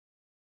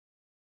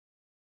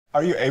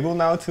Are you able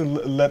now to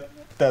let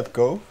that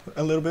go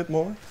a little bit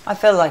more? I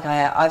feel like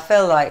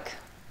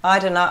I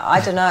don't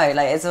know.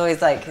 Like it's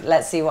always like,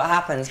 let's see what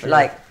happens. Sure. But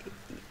like,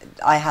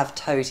 I have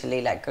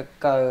totally let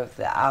go of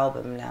the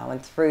album now,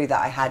 and through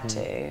that I had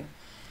to.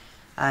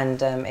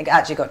 And it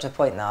actually got to a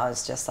point that I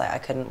was just like, I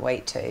couldn't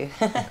wait to.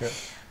 Okay.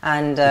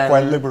 And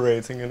quite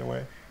liberating in a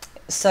way.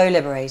 So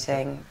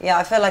liberating. Yeah,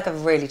 I feel like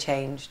I've really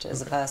changed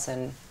as a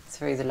person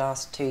through the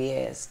last 2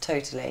 years,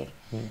 totally.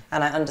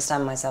 And I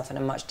understand myself in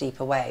a much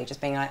deeper way,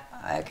 just being like,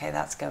 okay,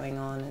 that's going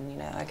on, and you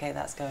know, okay,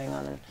 that's going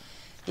on. And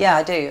yeah,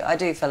 I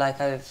do feel like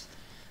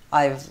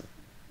I've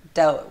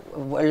dealt a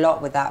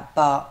lot with that,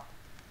 but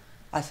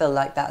I feel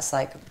like that's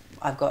like,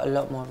 I've got a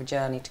lot more of a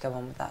journey to go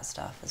on with that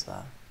stuff as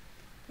well.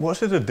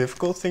 Was it a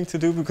difficult thing to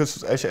do?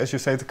 Because as you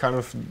say, to kind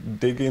of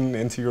dig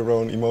into your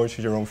own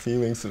emotions, your own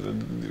feelings,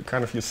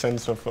 kind of your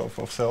sense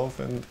of self.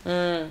 And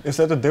is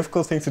that a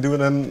difficult thing to do?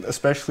 And then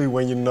especially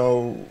when you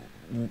know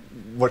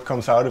what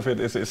comes out of it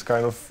is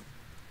kind of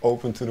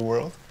open to the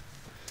world?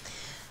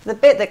 The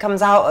bit that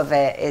comes out of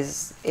it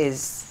is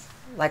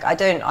like, I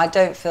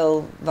don't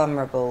feel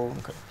vulnerable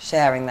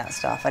sharing that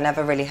stuff. I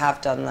never really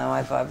have done though.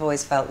 I've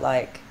always felt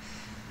like,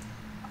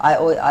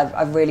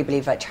 I really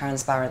believe like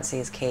transparency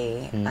is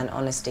key and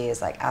honesty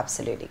is like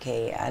absolutely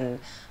key, and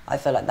I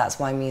feel like that's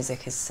why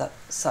music is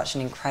such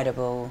an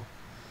incredible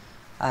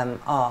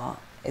art,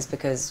 is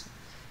because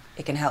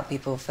it can help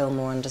people feel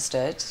more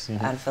understood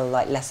and feel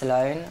like less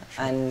alone.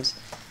 And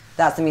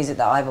that's the music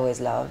that I've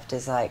always loved,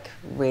 is like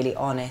really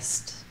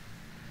honest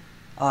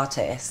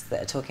artists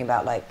that are talking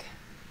about like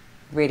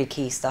really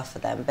key stuff for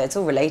them, but it's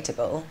all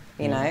relatable,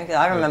 you know.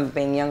 I remember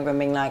being younger and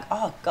being like,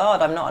 oh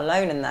God, I'm not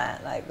alone in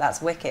that, like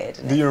that's wicked.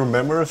 Do you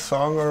remember a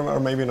song or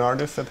maybe an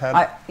artist that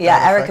had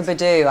yeah, Erykah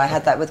Badu, I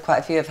had that with quite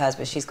a few of hers,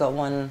 but she's got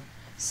one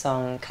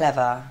song,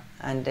 Clever,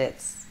 and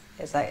it's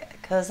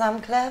like, 'cause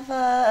I'm clever,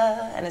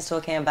 and it's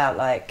talking about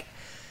like,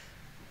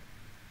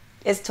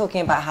 it's talking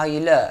about how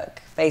you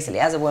look, basically,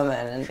 as a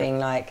woman, and being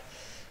like,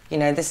 you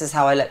know, this is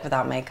how I look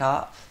without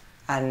makeup,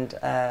 and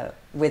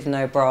with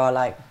no bra,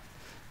 like,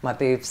 my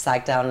boobs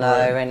sag down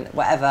low and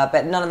whatever,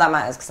 but none of that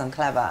matters because I'm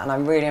clever. And I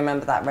really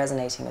remember that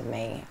resonating with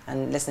me,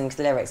 and listening to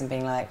the lyrics and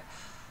being like,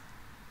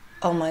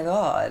 oh my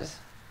God,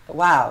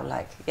 wow,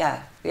 like,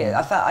 yeah.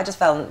 I just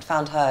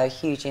found her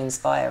hugely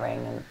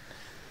inspiring,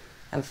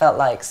 and felt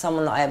like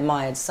someone that I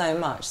admired so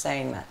much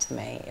saying that to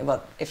me.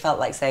 It felt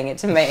like saying it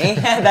to me.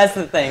 That's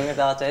the thing with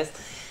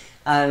artists.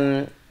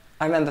 I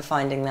remember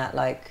finding that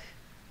like,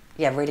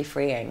 yeah, really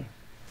freeing.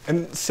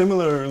 And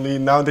similarly,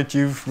 now that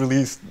you've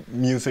released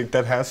music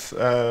that has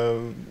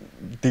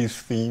these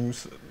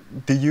themes,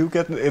 do you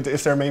get,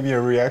 is there maybe a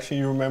reaction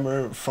you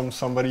remember from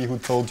somebody who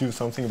told you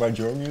something about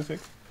your music?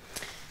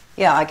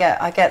 Yeah,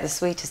 I get the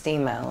sweetest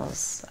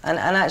emails, and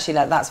actually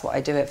like that's what I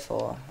do it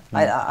for.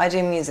 I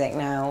do music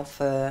now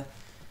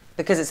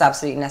because it's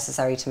absolutely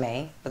necessary to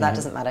me, but that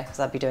doesn't matter because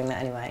I'd be doing that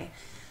anyway.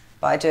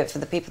 But I do it for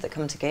the people that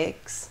come to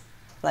gigs.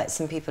 Like,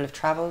 some people have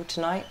travelled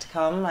tonight to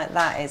come, like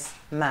that is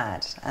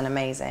mad and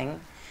amazing.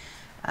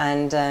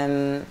 And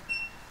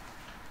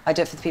I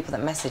do it for the people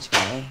that message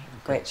me,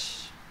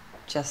 which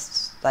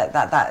just like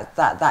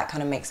that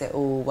kind of makes it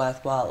all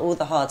worthwhile. All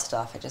the hard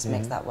stuff, it just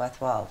makes that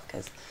worthwhile,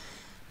 because,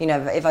 you know,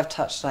 if I've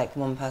touched like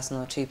one person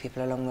or two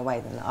people along the way,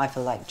 then I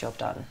feel like job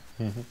done.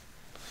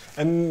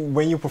 And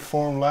when you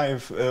perform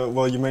live,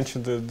 well, you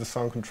mentioned the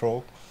song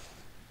Control.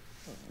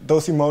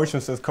 Those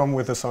emotions that come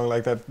with a song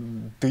like that,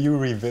 do you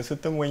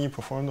revisit them when you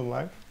perform them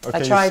live? Or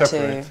I try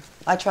to,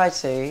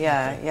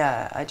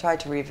 yeah. I try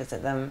to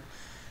revisit them.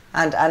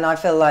 And I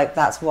feel like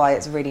that's why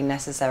it's really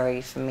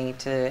necessary for me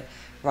to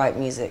write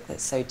music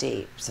that's so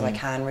deep, so I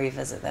can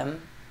revisit them.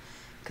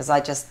 Because I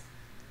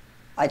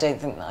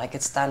don't think that I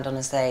could stand on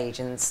a stage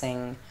and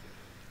sing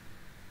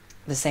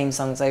the same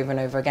songs over and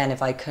over again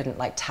if I couldn't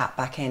like tap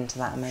back into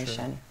that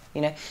emotion.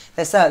 You know,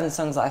 there's certain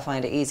songs that I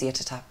find it easier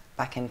to tap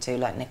back into,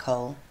 like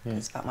Nicole.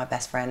 It's about my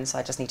best friend, so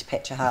I just need to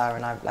picture her,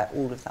 and like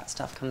all of that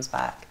stuff comes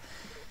back.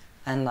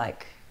 And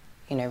like,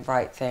 you know,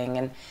 Right Thing.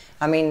 And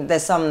I mean,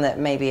 there's some that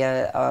maybe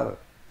are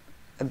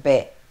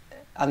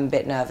I'm a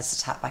bit nervous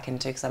to tap back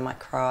into because I might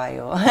cry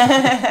or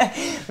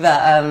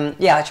but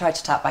yeah, I try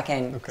to tap back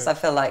in because I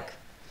feel like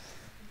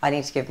I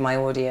need to give my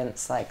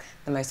audience like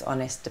the most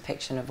honest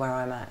depiction of where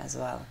I'm at as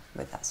well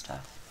with that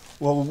stuff.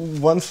 Well,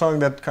 one song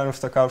that kind of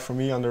stuck out for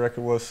me on the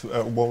record was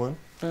Woman.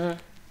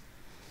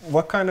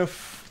 What kind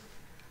of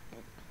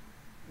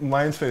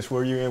mind space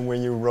were you in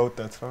when you wrote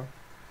that song?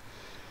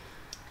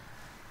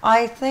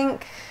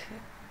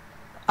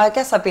 I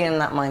guess I've been in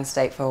that mind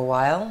state for a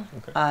while.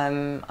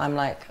 I'm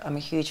a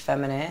huge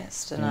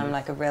feminist, and I'm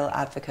like a real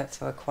advocate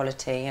for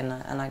equality, and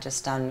I just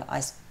stand,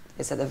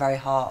 it's at the very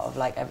heart of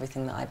like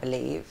everything that I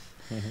believe.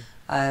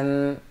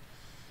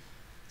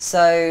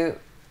 So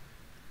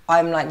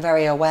I'm like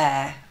very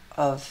aware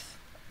of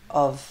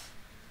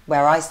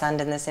where I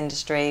stand in this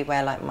industry,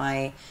 where like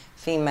my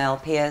female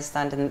peers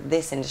stand in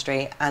this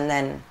industry, and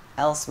then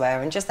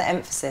elsewhere, and just the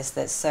emphasis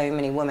that so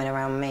many women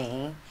around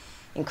me,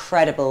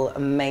 incredible,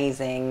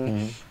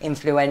 amazing,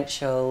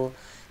 influential,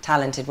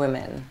 talented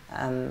women,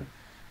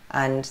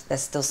 and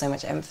there's still so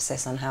much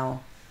emphasis on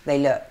how they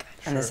look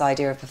and this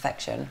idea of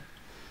perfection.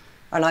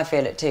 And I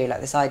feel it too, like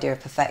this idea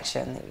of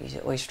perfection that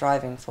you're always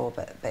striving for,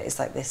 but it's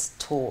like this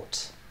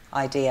taught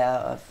idea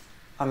of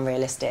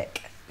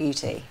unrealistic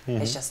beauty.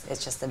 It's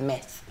just a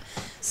myth.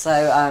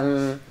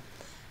 So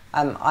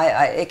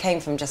it came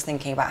from just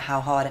thinking about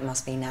how hard it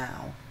must be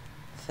now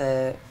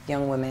for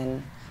young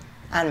women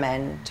and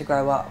men to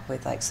grow up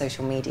with like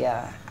social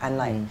media and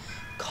like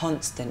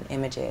constant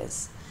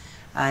images,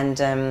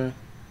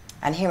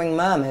 and hearing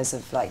murmurs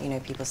of like, you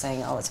know, people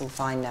saying, oh, it's all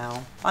fine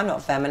now. I'm not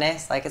a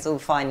feminist, like it's all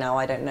fine now,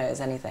 I don't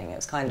notice anything. It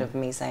was kind of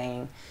me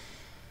saying,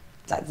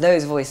 like,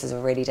 those voices are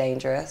really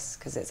dangerous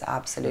because it's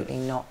absolutely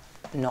not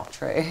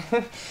true.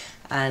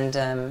 And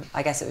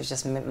I guess it was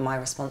just my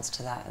response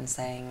to that and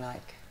saying,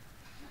 like,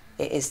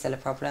 it is still a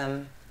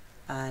problem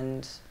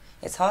and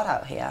it's hard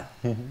out here.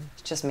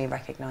 It's just me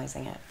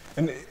recognising it.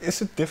 And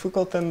is it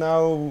difficult then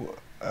now,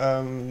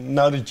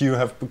 now that you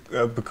have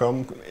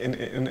become,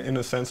 in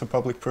a sense, a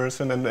public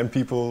person, and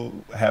people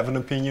have an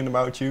opinion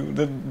about you,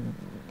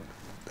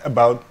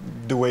 about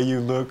the way you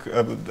look,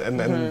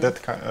 and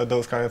that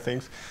those kind of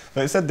things?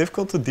 But is that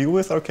difficult to deal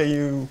with, or can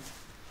you?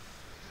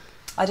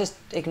 I just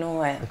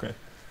ignore it. Okay.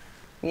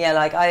 Yeah,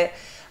 like I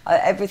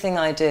everything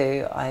I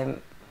do,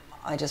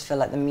 I just feel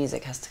like the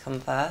music has to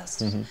come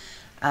first,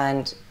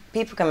 and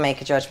people can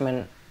make a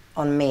judgment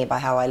on me by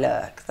how I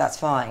look. That's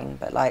fine,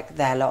 but like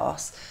their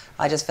loss.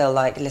 I just feel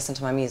like, listen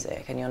to my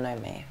music and you'll know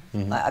me.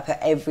 Like I put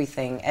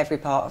everything, every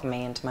part of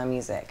me into my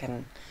music,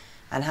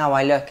 and how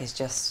I look is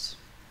just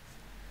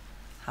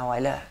how I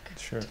look.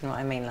 Sure. Do you know what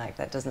I mean? Like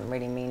that doesn't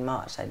really mean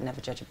much. I'd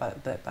never judge a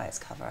book by its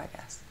cover, I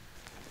guess.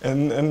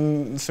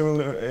 And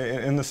similar,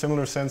 in a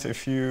similar sense,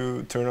 if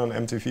you turn on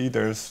MTV,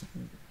 there's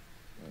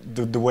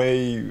the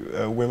way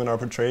women are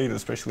portrayed,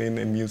 especially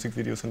in music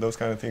videos and those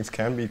kind of things,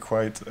 can be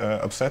quite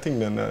upsetting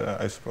then,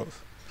 I suppose.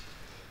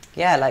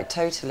 Yeah, like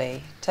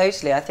totally.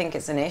 I think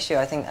it's an issue.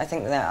 I think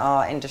that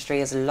our industry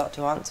has a lot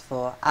to answer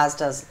for, as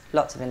does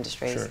lots of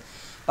industries. Sure.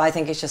 But I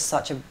think it's just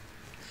such a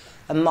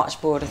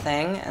much broader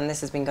thing, and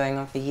this has been going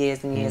on for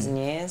years and years and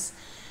years.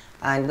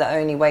 And the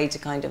only way to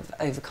kind of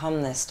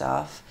overcome this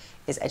stuff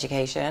is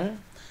education,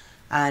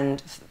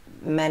 and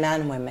men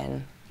and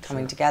women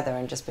coming together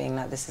and just being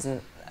like, this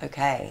isn't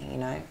okay, you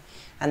know.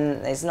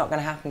 And it's not going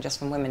to happen just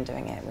from women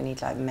doing it. We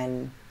need like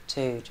men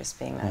too, just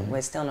being like,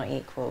 we're still not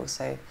equal,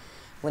 so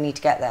we need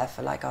to get there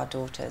for like our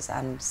daughters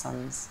and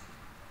sons.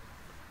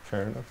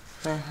 Fair enough.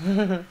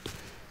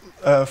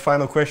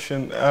 Final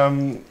question.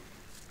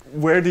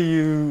 Where do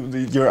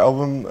your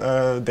album,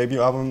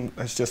 debut album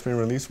has just been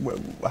released.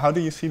 How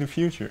do you see the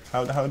future?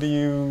 How do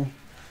you...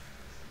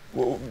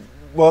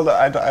 Well,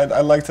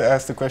 I'd like to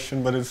ask the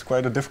question, but it's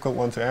quite a difficult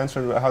one to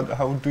answer.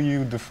 How do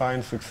you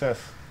define success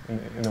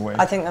in a way?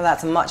 I think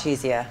that's a much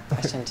easier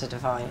question to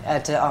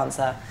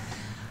answer.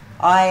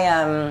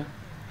 I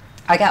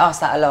get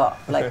asked that a lot.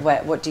 Like,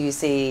 what do you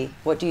see?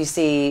 What do you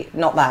see?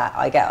 Not that.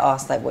 I get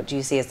asked like, what do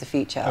you see as the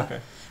future?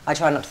 Okay. I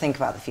try not to think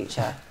about the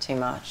future too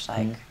much,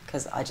 like,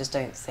 because I just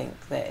don't think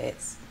that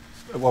it's.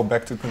 Well,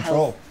 back to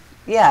control.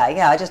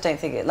 Yeah. I just don't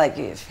think it. Like,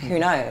 who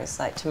knows?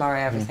 Like tomorrow,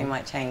 everything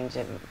might change.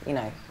 And, you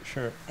know.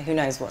 Sure. Who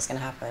knows what's going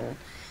to happen?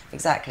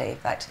 Exactly.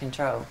 Back to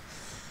control.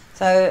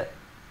 So,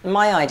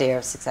 my idea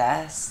of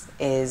success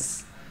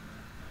is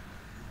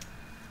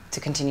to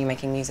continue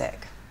making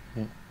music,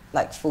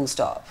 like full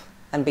stop,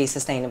 and be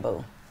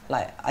sustainable.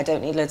 Like, I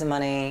don't need loads of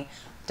money,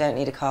 don't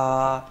need a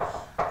car.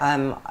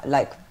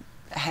 Like,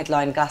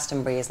 headline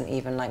Glastonbury isn't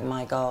even like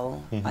my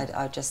goal.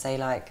 I'd just say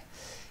like,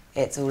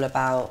 it's all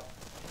about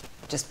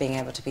just being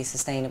able to be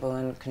sustainable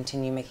and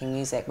continue making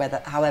music,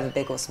 however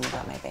big or small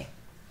that may be.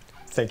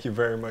 Thank you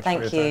very much for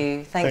your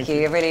time. Thank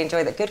you. I really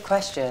enjoyed it. Good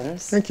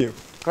questions. Thank you.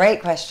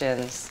 Great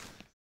questions.